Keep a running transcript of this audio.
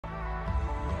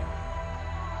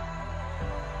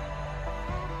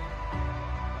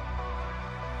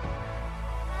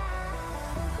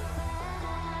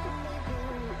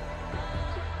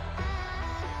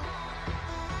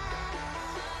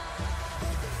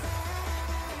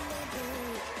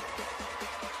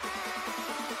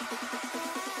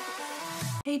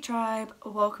Hey tribe,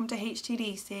 welcome to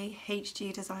HGDC,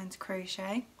 HG Designs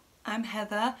Crochet. I'm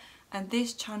Heather and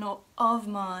this channel of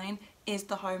mine is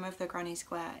the home of the Granny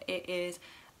Square. It is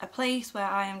a place where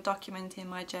I am documenting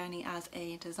my journey as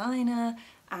a designer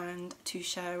and to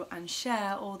show and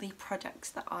share all the projects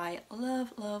that I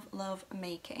love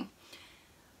making.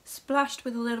 Splashed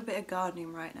with a little bit of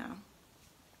gardening right now.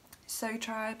 So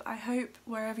tribe, I hope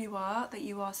wherever you are that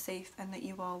you are safe and that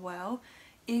you are well.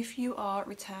 If you are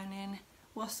returning,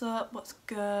 what's up, what's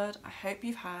good? I hope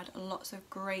you've had lots of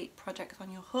great projects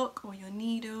on your hook or your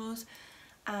needles,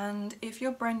 and if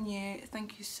you're brand new,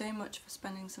 thank you so much for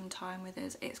spending some time with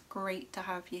us. It's great to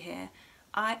have you here.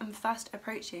 I am fast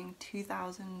approaching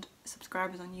 2,000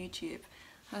 subscribers on YouTube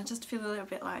and I just feel a little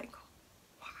bit like,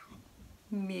 wow,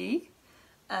 me?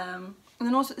 And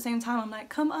then also at the same time I'm like,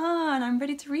 come on, I'm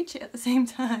ready to reach it at the same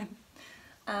time.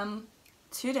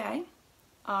 Today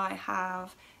I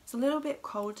have, it's a little bit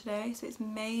cold today, so it's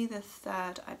May the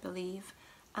 3rd I believe.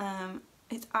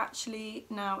 It's actually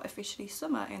now officially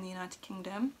summer in the United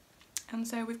Kingdom, and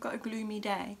so we've got a gloomy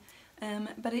day,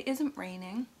 but it isn't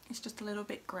raining, it's just a little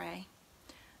bit grey.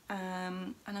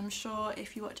 And I'm sure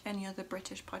if you watch any other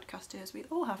British podcasters, we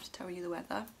all have to tell you the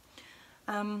weather.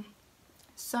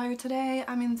 So today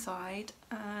I'm inside,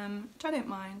 which I don't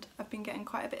mind. I've been getting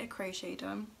quite a bit of crochet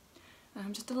done.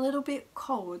 I'm just a little bit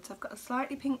cold, so I've got a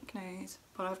slightly pink nose,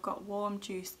 but I've got warm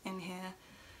juice in here,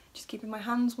 just keeping my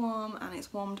hands warm, and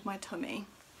it's warmed my tummy.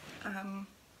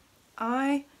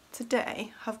 I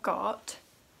today have got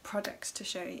products to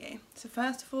show you. So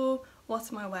first of all,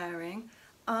 what am I wearing?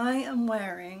 I am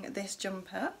wearing this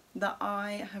jumper that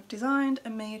I have designed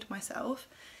and made myself.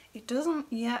 It doesn't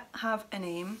yet have a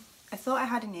name. I thought I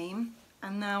had a name,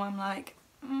 and now I'm like,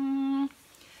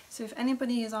 So if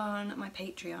anybody is on my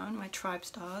Patreon, my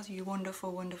Tribestars, you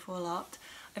wonderful lot,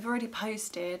 I've already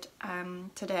posted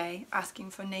today asking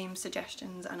for name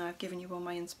suggestions, and I've given you all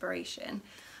my inspiration.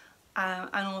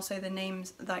 And also the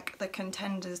names, like the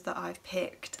contenders that I've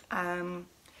picked.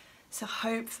 So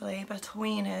hopefully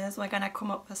between us we're going to come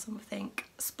up with something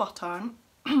spot on.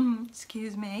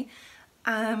 Excuse me.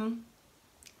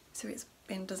 So it's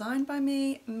been designed by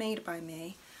me, made by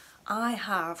me. I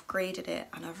have graded it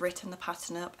and I've written the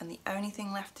pattern up, and the only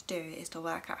thing left to do is to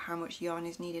work out how much yarn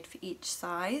is needed for each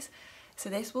size. So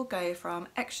this will go from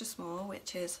extra small,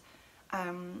 which is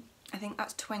I think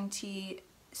that's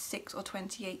 26 or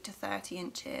 28 to 30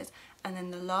 inches, and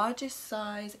then the largest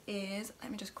size is,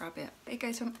 let me just grab it. It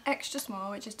goes from extra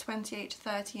small, which is 28 to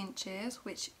 30 inches,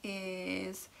 which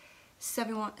is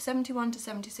 71 to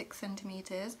 76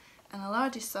 centimetres, and the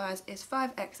largest size is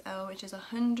 5XL, which is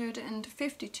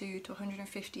 152 to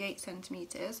 158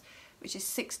 centimetres, which is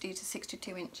 60 to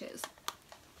 62 inches.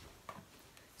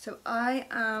 So I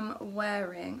am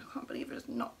wearing, I can't believe I just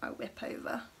knocked my whip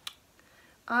over.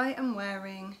 I am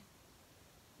wearing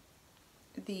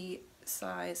the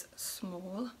size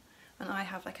small, and I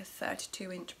have like a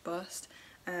 32 inch bust.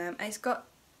 And it's got,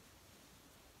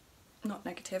 not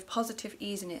negative, positive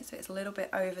ease in it, so it's a little bit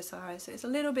oversized, so it's a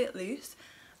little bit loose.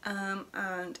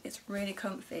 And it's really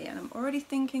comfy, and I'm already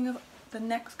thinking of the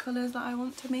next colours that I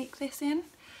want to make this in.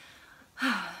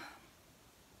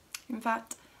 In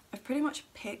fact, I've pretty much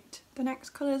picked the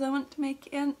next colours I want to make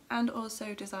it in, and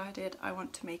also decided I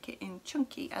want to make it in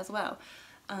chunky as well.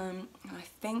 And I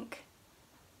think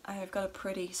I've got a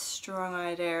pretty strong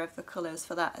idea of the colours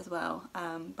for that as well,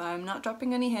 but I'm not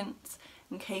dropping any hints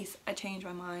in case I change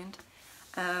my mind.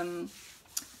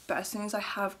 But as soon as I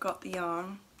have got the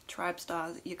yarn,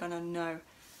 Tribestars, you're gonna know.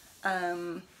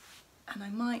 And I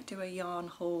might do a yarn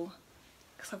haul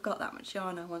because I've got that much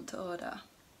yarn I want to order.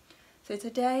 So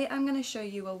today I'm going to show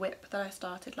you a WIP that I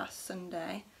started last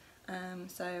Sunday.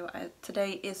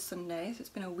 Today is Sunday, so it's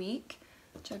been a week,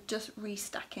 which I'm just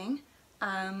restacking.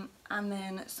 And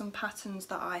then some patterns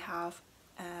that I have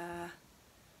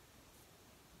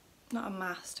not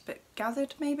amassed but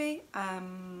gathered maybe.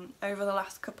 Over the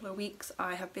last couple of weeks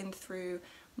I have been through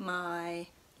my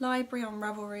library on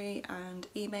Ravelry and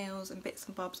emails and bits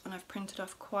and bobs, and I've printed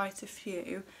off quite a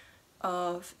few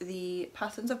of the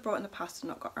patterns I've brought in the past and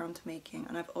not got around to making,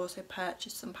 and I've also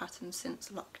purchased some patterns since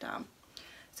lockdown.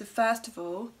 So first of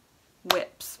all,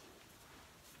 WIPs.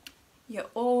 You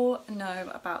all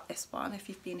know about this one if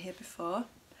you've been here before.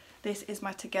 This is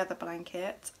my Together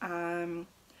blanket, and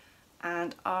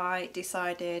I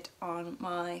decided on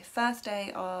my first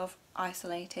day of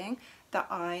isolating that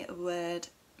I would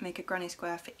make a granny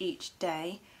square for each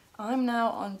day. I'm now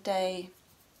on day,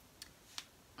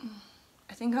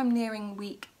 I think I'm nearing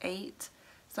week 8,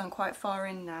 so I'm quite far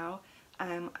in now,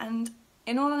 and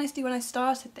in all honesty when I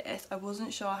started this I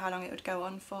wasn't sure how long it would go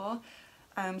on for.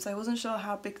 So I wasn't sure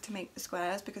how big to make the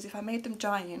squares, because if I made them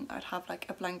giant I'd have like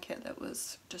a blanket that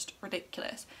was just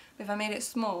ridiculous. But if I made it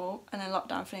small and then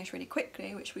lockdown finished really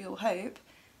quickly, which we all hope,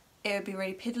 it would be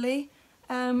really piddly.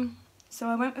 So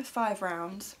I went with 5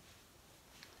 rounds,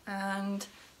 and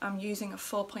I'm using a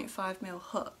 4.5mm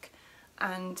hook,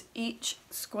 and each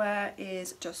square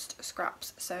is just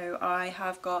scraps. So I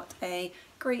have got a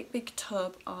great big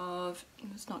tub of,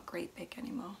 it's not great big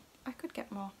anymore, I could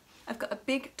get more. I've got a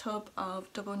big tub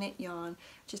of double knit yarn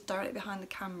just directly behind the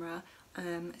camera,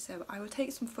 so I will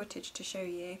take some footage to show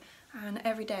you, and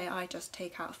every day I just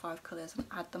take out 5 colours and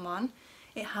add them on.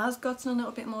 It has gotten a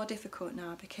little bit more difficult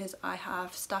now because I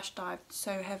have stash dived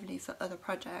so heavily for other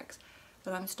projects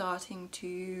that I'm starting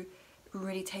to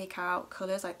really take out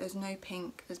colours. Like there's no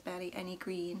pink, there's barely any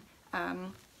green,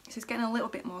 so it's getting a little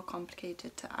bit more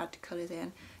complicated to add colours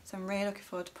in, so I'm really looking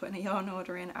forward to putting a yarn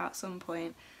order in at some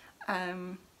point.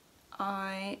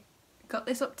 I got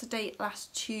this up to date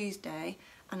last Tuesday,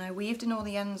 and I weaved in all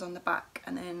the ends on the back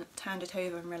and then turned it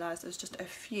over and realised there's just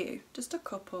a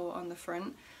couple on the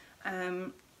front,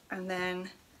 and then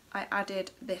I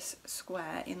added this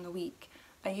square in the week.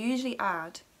 I usually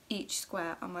add each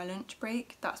square on my lunch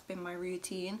break, that's been my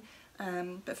routine,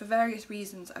 but for various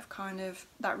reasons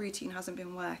that routine hasn't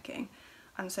been working,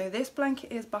 and so this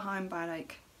blanket is behind by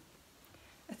like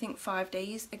I think 5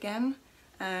 days again.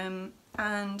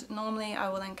 And normally I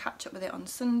will then catch up with it on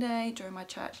Sunday during my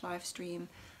church live stream,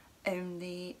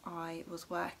 only I was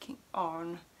working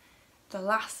on the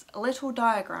last little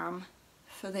diagram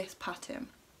for this pattern,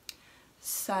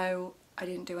 so I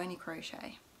didn't do any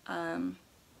crochet,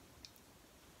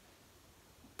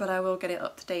 but I will get it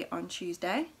up to date on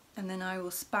Tuesday, and then I will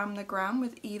spam the gram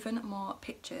with even more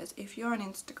pictures. If you're on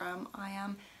Instagram, I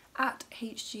am at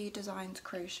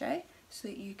HGDesignsCrochet, so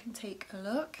that you can take a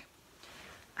look.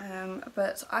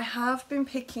 But I have been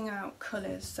picking out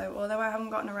colours, so although I haven't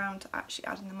gotten around to actually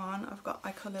adding them on, I've got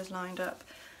my colours lined up.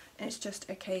 It's just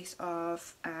a case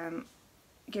of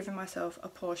giving myself a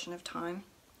portion of time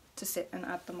to sit and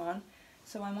add them on.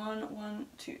 So I'm on 1,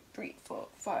 2, 3, 4,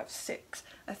 5, 6.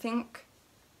 I think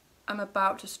I'm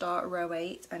about to start row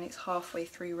 8 and it's halfway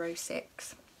through row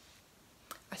 6.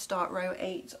 I start row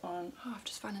 8 on, oh, I've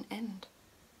just found an end.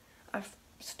 I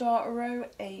start row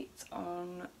 8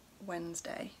 on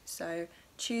Wednesday, so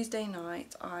Tuesday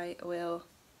night I will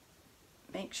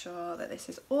make sure that this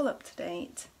is all up to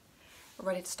date,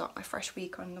 ready to start my fresh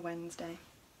week on the Wednesday.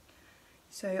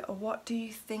 So what do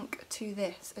you think to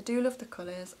this? I do love the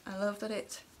colours, I love that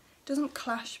it doesn't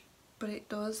clash, but it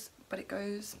does, but it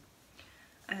goes.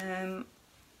 And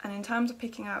in terms of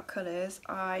picking out colours,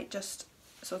 I just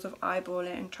sort of eyeball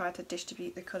it and try to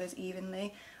distribute the colours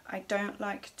evenly. I don't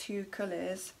like 2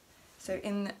 colours, so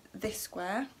in this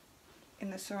square, in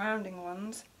the surrounding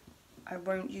ones, I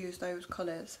won't use those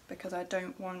colours because I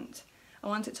want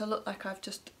it to look like I've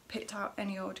just picked out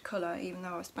any old colour, even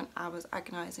though I've spent hours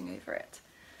agonising over it.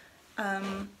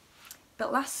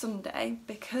 But last Sunday,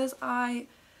 because I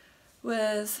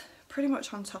was pretty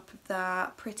much on top of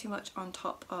that,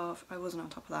 I wasn't on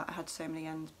top of that, I had so many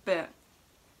ends, but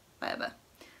whatever.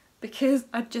 Because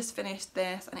I'd just finished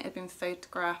this and it had been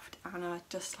photographed, and I was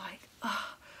just like,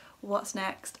 oh, what's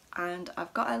next? And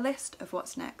I've got a list of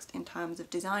what's next in terms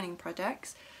of designing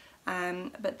projects,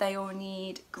 but they all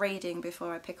need grading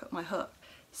before I pick up my hook.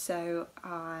 So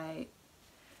I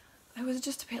was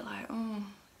just a bit like, oh,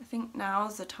 I think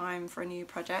now's the time for a new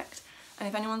project. And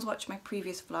if anyone's watched my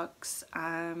previous vlogs,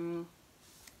 I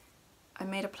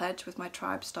made a pledge with my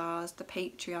Tribestars, the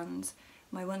Patreons,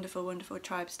 my wonderful, wonderful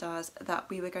Tribestars, that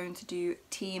we were going to do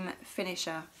team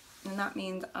finisher. And that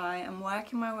means I am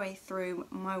working my way through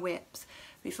my WIPs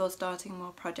before starting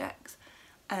more projects.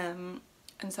 And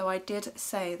so I did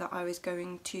say that I was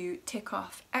going to tick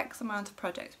off X amount of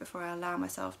projects before I allow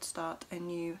myself to start a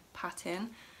new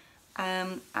pattern.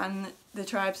 And the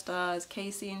Tribestars,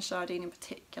 Casey and Charmaine in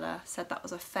particular, said that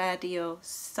was a fair deal.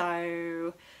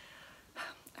 So,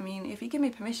 I mean, if you give me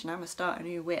permission, I'm going to start a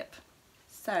new WIP.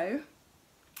 So,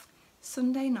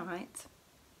 Sunday night,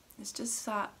 it's just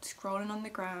sat scrolling on the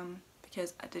gram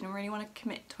because I didn't really want to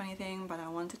commit to anything, but I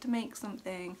wanted to make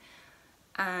something.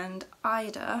 And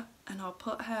Ida, and I'll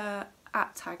put her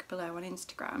 @ tag below on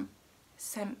Instagram,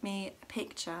 sent me a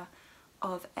picture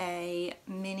of a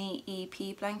mini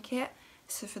EP blanket.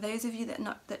 So for those of you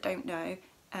that don't know,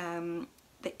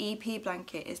 the EP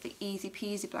blanket is the Easy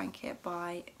Peasy Blanket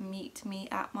by Meet Me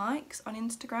at Mike's on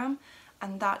Instagram,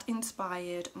 and that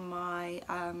inspired my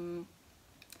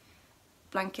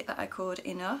blanket that I called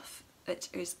Enough, which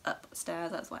is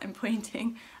upstairs, that's what I'm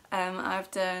pointing.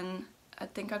 I've done I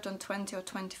think I've done 20 or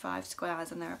 25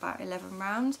 squares and they're about 11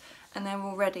 rounds, and they're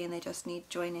all ready and they just need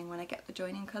joining when I get the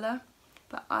joining colour.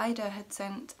 But Ida had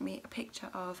sent me a picture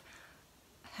of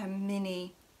her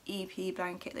mini EP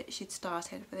blanket that she'd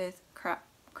started with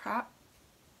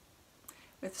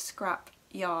with scrap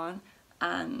yarn,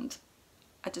 and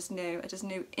I just knew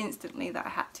instantly that I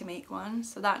had to make one.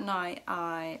 So that night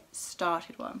I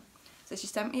started one. So she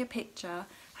sent me a picture.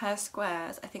 Her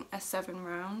squares, I think they're 7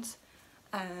 rounds,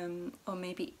 or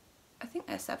maybe, I think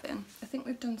they're 7. I think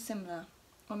we've done similar,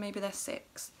 or maybe they're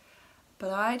 6.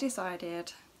 But I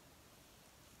decided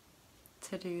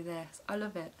to do this. I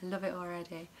love it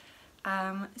already.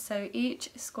 So each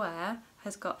square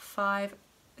has got 5,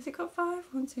 has it got 5?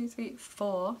 1, 2, 3,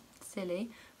 4,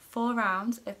 silly, 4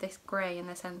 rounds of this grey in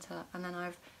the centre, and then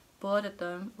I've bordered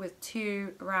them with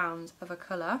 2 rounds of a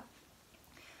colour.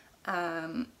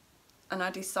 And I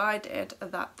decided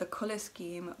that the colour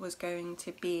scheme was going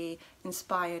to be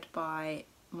inspired by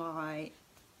my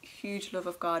huge love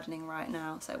of gardening right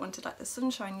now. So I wanted like the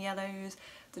sunshine yellows,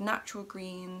 the natural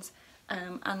greens,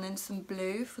 and then some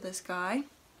blue for the sky.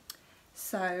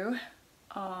 So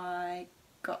I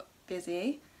got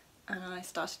busy and I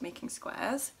started making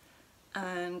squares,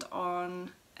 and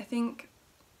on, I think,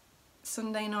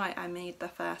 Sunday night I made the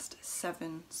first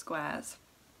 7 squares.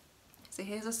 So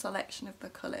here's a selection of the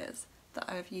colours that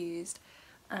I've used.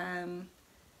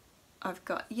 I've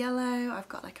got yellow, I've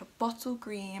got like a bottle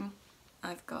green,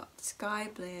 I've got sky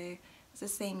blue, it's the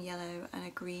same yellow and a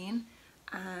green,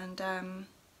 and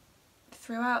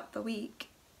throughout the week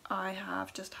I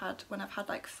have just had, when I've had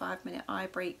like 5-minute eye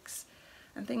breaks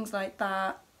and things like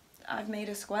that, I've made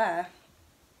a square.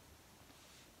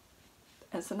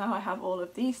 And so now I have all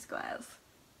of these squares.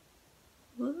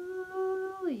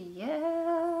 Ooh,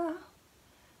 yeah!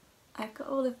 I've got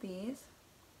all of these.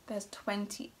 There's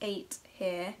 28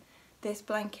 here. This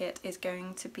blanket is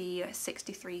going to be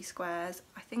 63 squares.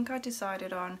 I think I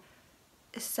decided on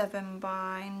a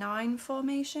 7x9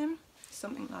 formation,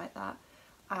 something like that.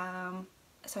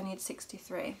 So I need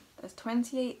 63. There's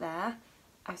 28 there.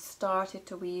 I've started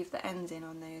to weave the ends in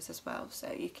on those as well.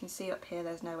 So you can see up here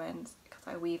there's no ends because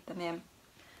I weaved them in.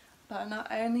 But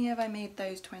not only have I made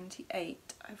those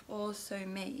 28, I've also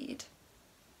made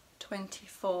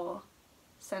 24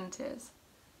 centres,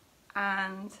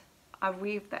 and I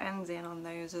weaved the ends in on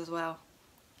those as well.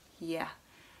 Yeah.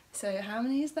 So how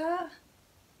many is that?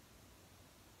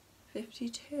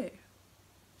 52.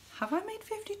 Have I made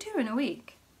 52 in a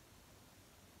week?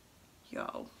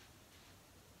 Yo.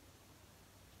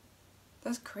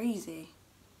 That's crazy.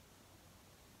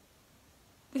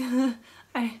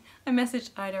 I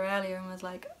messaged Ida earlier and was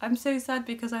like, I'm so sad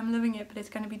because I'm loving it, but it's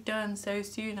going to be done so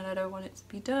soon and I don't want it to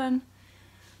be done.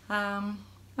 And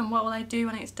what will I do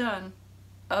when it's done?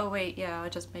 Oh wait, yeah, I'll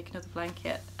just make another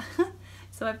blanket.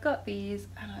 So I've got these,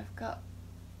 and I've got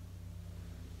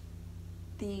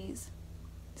these.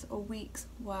 It's a week's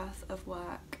worth of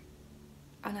work.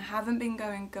 And I haven't been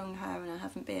going gung-ho, and I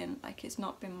haven't been, like, it's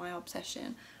not been my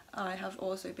obsession. I have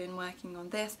also been working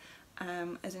on this,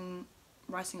 as in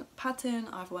writing up the pattern.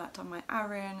 I've worked on my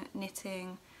Aran,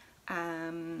 knitting,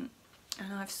 and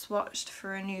I've swatched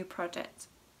for a new project,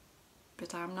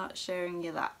 but I'm not showing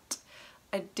you that.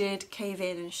 I did cave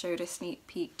in and showed a sneak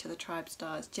peek to the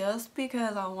Tribestars just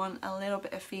because I want a little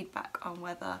bit of feedback on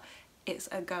whether it's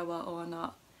a goer or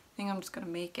not. I think I'm just going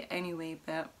to make it anyway,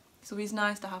 but it's always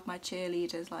nice to have my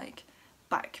cheerleaders like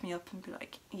back me up and be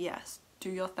like, yes, do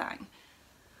your thing.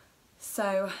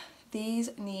 So these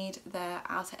need their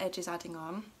outer edges adding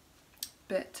on,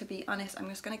 but to be honest, I'm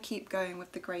just going to keep going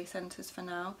with the grey centres for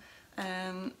now.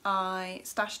 I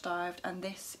stash dived and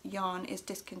this yarn is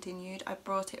discontinued. I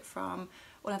brought it from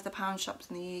one of the pound shops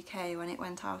in the UK when it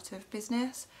went out of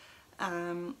business,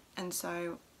 and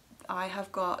so I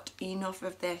have got enough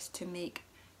of this to make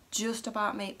just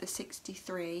about make the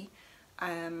 63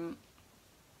 to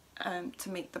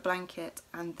make the blanket,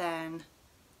 and then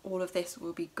all of this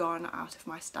will be gone out of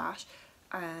my stash.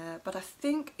 But I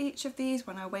think each of these,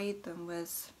 when I weighed them,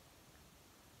 was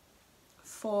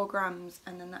 4 grams,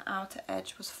 and then the outer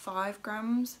edge was 5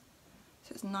 grams,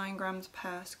 so it's 9 grams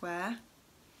per square.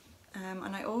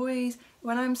 And I always,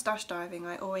 when I'm stash diving,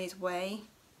 I always weigh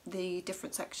the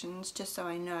different sections just so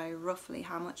I know roughly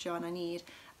how much yarn I need,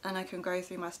 and I can go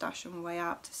through my stash and weigh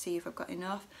out to see if I've got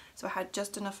enough. So I had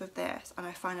just enough of this, and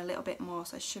I find a little bit more,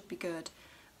 so I should be good.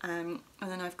 And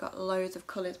then I've got loads of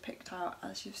colours picked out,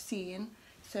 as you've seen,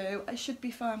 so I should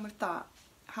be fine with that.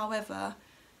 However,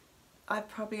 I've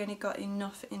probably only got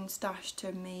enough in stash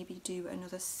to maybe do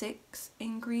another 6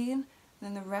 in green, and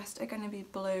then the rest are going to be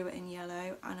blue and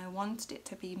yellow, and I wanted it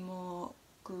to be more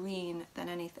green than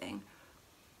anything.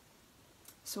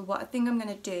 So what I think I'm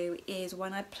going to do is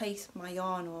when I place my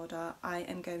yarn order,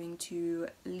 I'm going to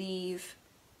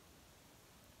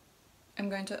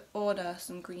order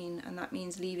some green, and that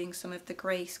means leaving some of the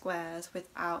grey squares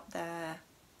without their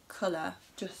colour,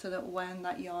 just so that when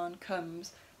that yarn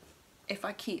comes, if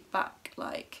I keep back,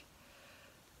 like,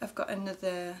 I've got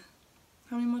another,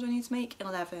 how many more do I need to make?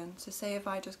 11. So say if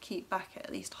I just keep back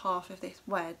at least half of this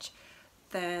wedge,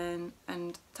 then,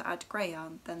 and to add grey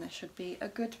on, then there should be a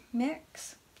good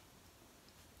mix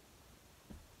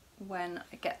when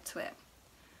I get to it.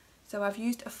 So I've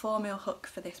used a 4mm hook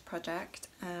for this project.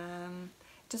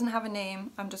 It doesn't have a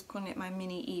name, I'm just calling it my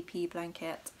mini EP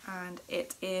blanket, and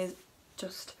it is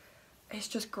just, it's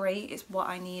just great. It's what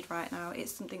I need right now.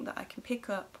 It's something that I can pick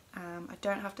up, I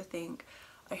don't have to think.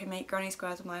 I can make granny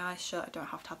squares with my eyes shut, I don't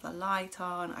have to have the light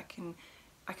on, I can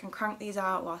crank these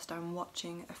out whilst I'm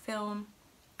watching a film,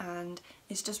 and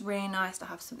it's just really nice to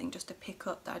have something just to pick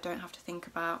up that I don't have to think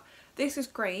about. This is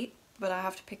great, but I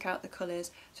have to pick out the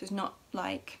colours, so it's not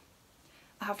like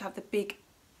I have to have the big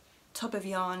tub of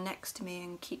yarn next to me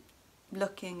and keep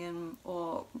looking and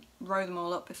or row them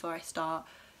all up before I start.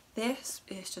 This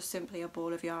is just simply a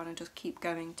ball of yarn and just keep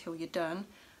going till you're done,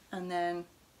 and then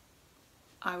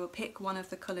I will pick one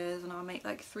of the colours and I'll make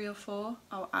like 3 or 4.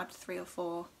 I'll add 3 or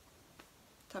 4.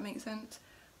 Does that make sense?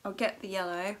 I'll get the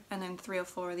yellow and then 3 or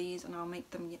 4 of these, and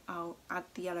I'll add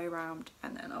the yellow round,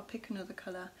 and then I'll pick another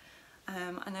colour.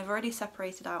 And I've already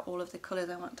separated out all of the colours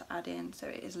I want to add in, so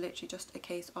it is literally just a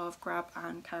case of grab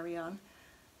and carry on.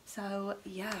 So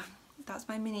yeah, that's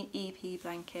my mini EP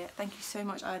blanket. Thank you so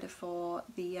much, Ida, for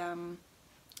the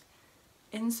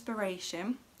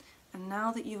inspiration. And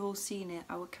now that you've all seen it,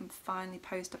 I can finally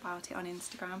post about it on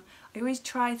Instagram. I always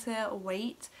try to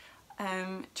wait.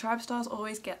 Tribestars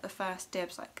always get the first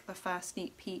dibs, like the first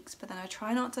sneak peeks, but then I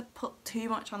try not to put too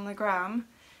much on the gram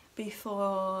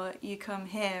before you come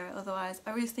here, otherwise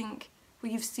I always think,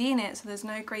 well, you've seen it, so there's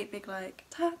no great big like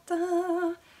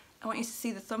ta-da. I want you to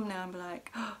see the thumbnail and be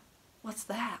like, oh, what's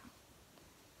that?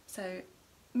 So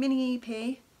mini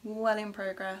EP, well in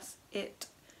progress.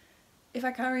 If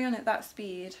I carry on at that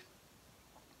speed,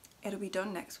 it'll be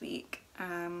done next week.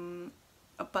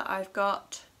 But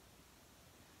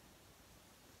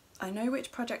I know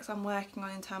which projects I'm working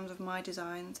on in terms of my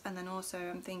designs, and then also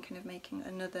I'm thinking of making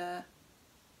another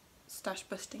stash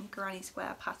busting granny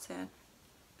square pattern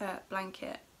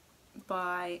blanket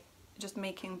by just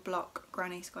making block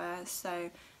granny squares. So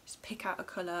just pick out a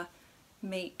colour,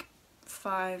 make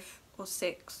 5 or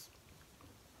 6,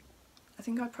 I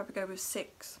think I'd probably go with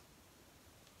 6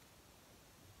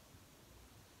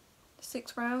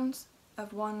 rounds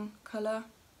of one colour,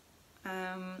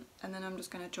 and then I'm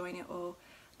just going to join it all,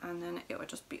 and then it will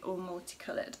just be all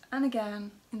multicoloured, and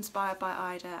again inspired by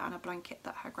Ida and a blanket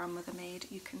that her grandmother made.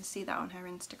 You can see that on her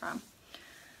Instagram.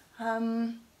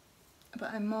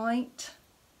 But I might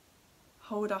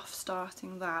hold off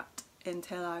starting that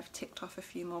until I've ticked off a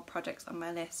few more projects on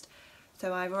my list.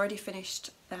 So I've already finished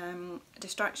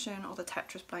Distraction, or the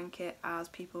Tetris blanket as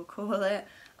people call it.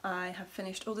 I have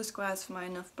finished all the squares for my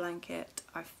Enough blanket.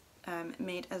 I've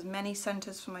made as many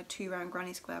centres for my 2 round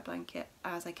granny square blanket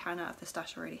as I can out of the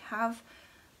stash I already have.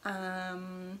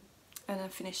 And I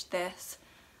finished this,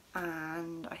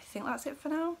 and I think that's it for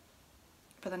now.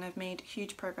 But then I've made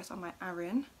huge progress on my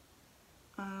Aran.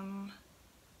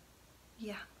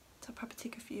 Yeah, so I'll probably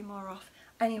take a few more off.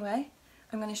 Anyway,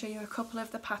 I'm going to show you a couple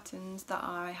of the patterns that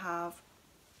I have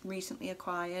recently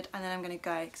acquired, and then I'm going to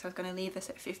go, because I was going to leave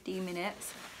this at 15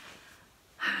 minutes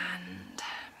and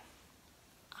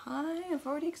I have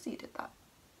already exceeded that.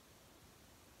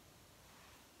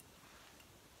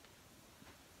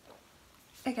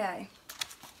 Okay,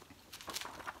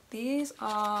 these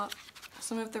are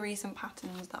some of the recent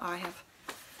patterns that I have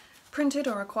printed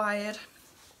or acquired,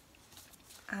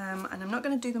 and I'm not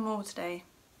going to do them all today.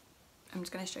 I'm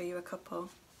just going to show you a couple.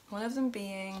 One of them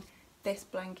being this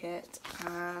blanket,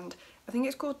 and I think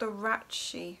it's called the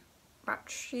Ratchi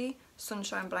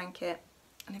Sunshine Blanket,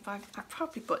 and I've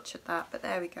probably butchered that, but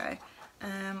there we go.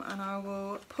 And I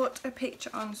will put a picture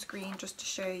on screen just to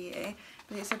show you,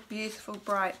 but it's a beautiful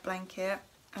bright blanket,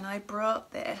 and I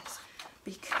brought this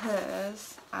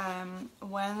because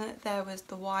when there was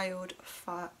the wild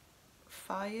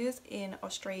fires in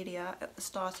Australia at the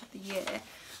start of the year,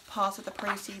 part of the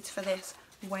proceeds for this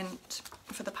went,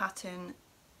 for the pattern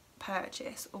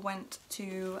purchase, went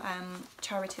to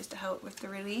charities to help with the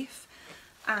relief,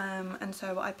 and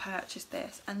so I purchased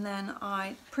this, and then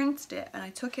I printed it and I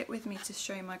took it with me to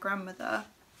show my grandmother,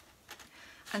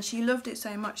 and she loved it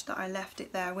so much that I left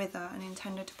it there with her and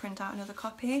intended to print out another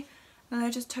copy. and I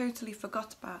just totally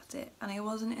forgot about it, and it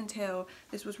wasn't until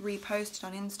this was reposted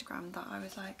on Instagram that I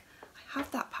was like, I have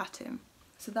that pattern.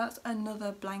 So that's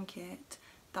another blanket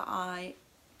that I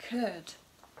could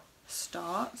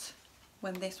start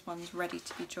when this one's ready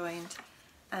to be joined.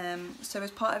 So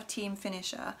as part of Team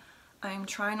Finisher, I'm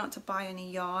trying not to buy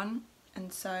any yarn,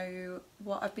 and so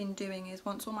what I've been doing is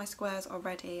once all my squares are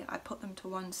ready, I put them to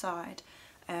one side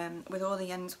with all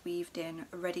the ends weaved in,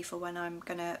 ready for when I'm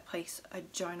gonna place a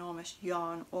ginormous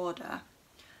yarn order,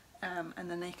 and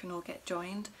then they can all get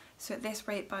joined. So at this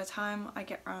rate, by the time I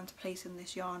get around to placing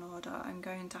this yarn order, I'm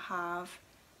going to have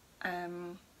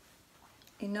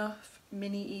enough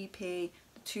mini EP,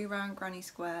 the 2 round granny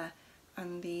square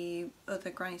and the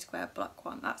other granny square black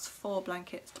one. That's 4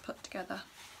 blankets to put together.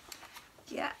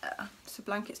 Yeah, so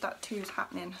blanket stack 2 is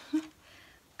happening.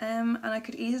 And I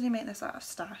could easily make this out of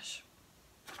stash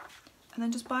and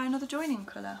then just buy another joining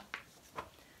colour.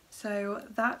 So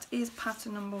that is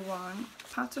pattern number 1.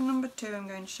 Pattern number 2 I'm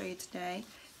going to show you today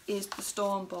is the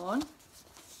Stormborn.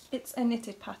 It's a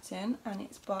knitted pattern and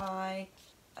it's by,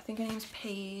 I think her name's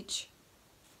Paige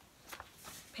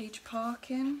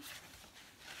Parkin.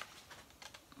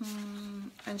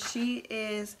 And she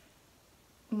is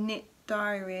Knit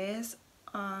Diaries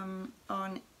on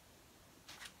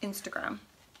Instagram.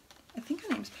 I think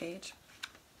her name's Paige.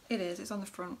 It is, it's on the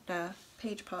front there,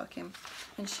 Paige Parkin.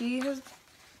 And she has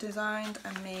designed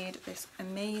and made this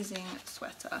amazing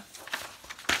sweater,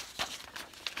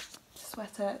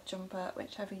 jumper,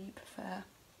 whichever you prefer.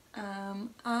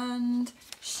 And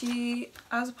she,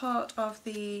 as part of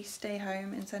the stay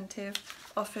home incentive,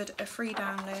 offered a free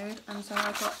download, and so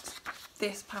I got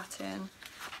this pattern.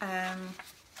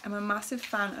 I'm a massive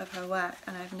fan of her work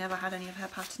and I've never had any of her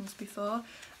patterns before,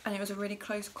 and it was a really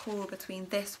close call between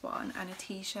this one and a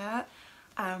t-shirt.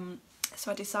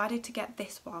 So I decided to get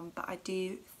this one, but I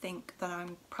do think that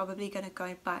I'm probably going to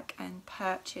go back and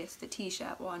purchase the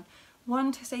t-shirt one.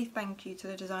 1, to say thank you to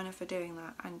the designer for doing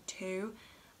that, and 2,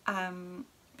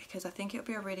 because I think it'll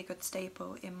be a really good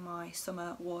staple in my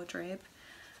summer wardrobe.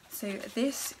 So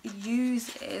this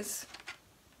uses,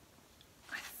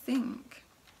 I think,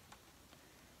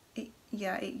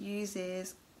 it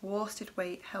uses worsted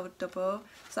weight held double,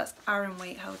 so that's Aran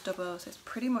weight held double, so it's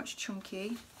pretty much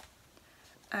chunky.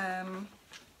 And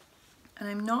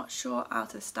I'm not sure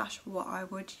out of stash what I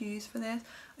would use for this.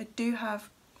 I do have,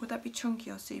 would that be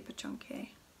chunky or super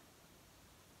chunky?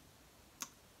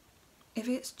 If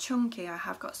it's chunky, I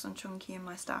have got some chunky in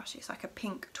my stash. It's like a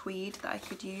pink tweed that I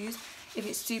could use. If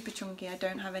it's super chunky, I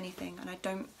don't have anything, and I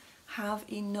don't have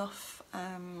enough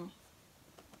Aran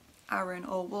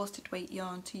or worsted weight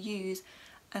yarn to use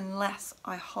unless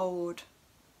I hold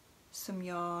some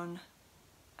yarn,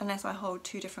 unless I hold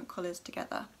 2 different colours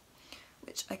together,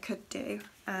 which I could do.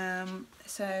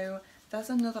 So there's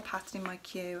another pattern in my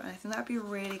queue, and I think that would be a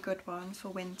really good one for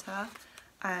winter,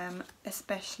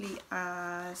 especially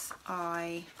as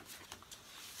I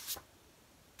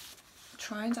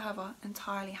trying to have an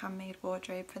entirely handmade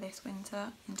wardrobe for this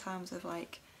winter in terms of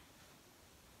like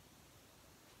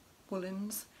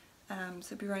woolens. So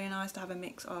it'd be really nice to have a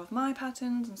mix of my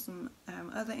patterns and some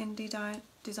other indie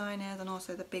designers and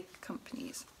also the big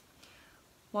companies.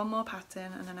 One more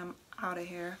pattern and then I'm out of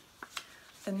here.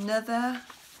 Another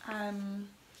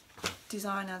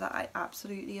designer that I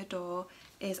absolutely adore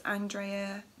is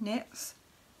Andrea Knits.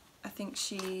 I think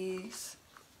she's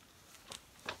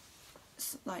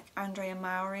like Andrea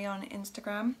Mowry on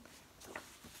Instagram.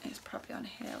 It's probably on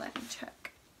here, let me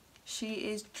check. She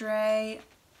is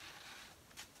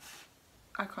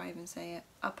I can't even say it,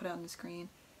 I'll put it on the screen.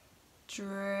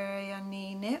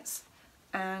 Dreani Knits,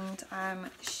 and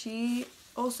she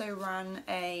also ran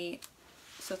a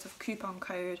sort of coupon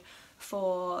code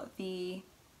for the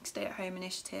stay-at-home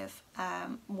initiative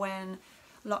when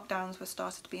lockdowns were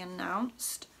started to be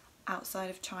announced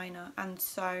outside of China, and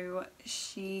so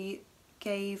she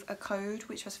gave a code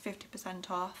which was 50%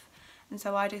 off, and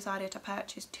so I decided to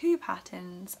purchase 2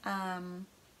 patterns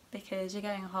because you're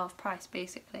getting a half price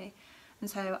basically. And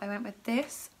so I went with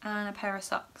this and a pair of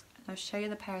socks, and I'll show you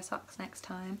the pair of socks next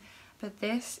time. But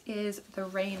this is the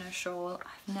Raine shawl.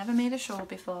 I've never made a shawl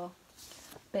before,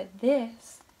 but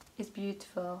this is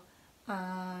beautiful,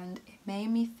 and it made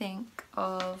me think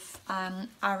of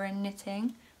Aran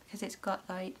knitting because it's got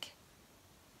like,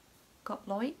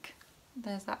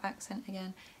 there's that accent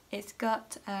again. It's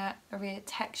got a real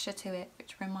texture to it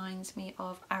which reminds me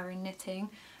of Aran knitting,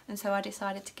 and so I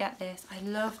decided to get this. I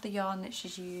love the yarn that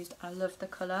she's used, I love the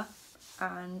colour,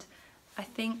 and I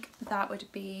think that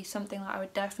would be something that I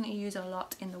would definitely use a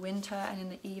lot in the winter and in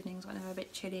the evenings when I'm a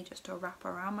bit chilly, just to wrap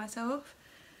around myself.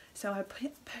 So I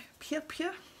put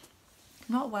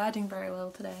not wording very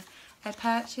well today. I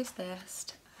purchased this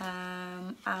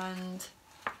and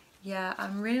yeah,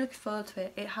 I'm really looking forward to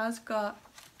it. It has got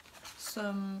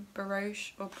some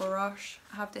baroche or baroche.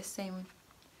 I have this same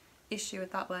issue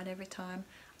with that word every time,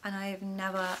 and I've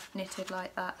never knitted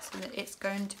like that, so it's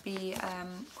going to be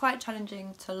quite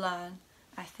challenging to learn,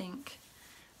 I think.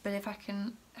 But if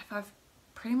I've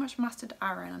pretty much mastered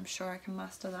Aran, I'm sure I can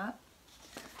master that.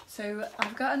 So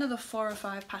I've got another 4 or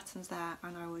 5 patterns there,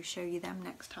 and I will show you them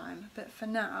next time. But for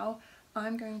now,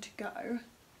 I'm going to go.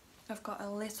 I've got a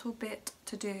little bit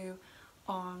to do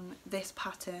on this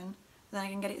pattern, then I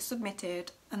can get it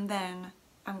submitted, and then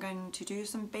I'm going to do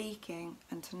some baking,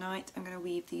 and tonight I'm going to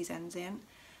weave these ends in.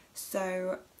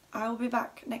 So I'll be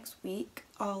back next week.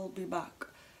 I'll be back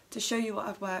to show you what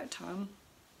I've worked on.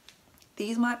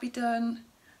 These might be done.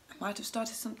 I might have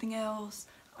started something else.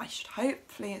 I should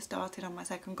hopefully have started on my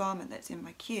second garment that's in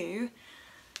my queue.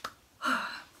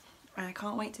 And I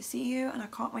can't wait to see you, and I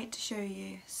can't wait to show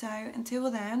you. So until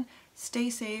then, stay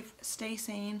safe, stay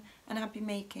sane, and happy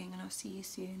making, and I'll see you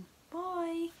soon.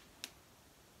 Bye!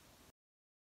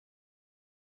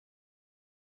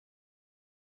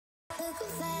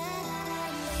 Look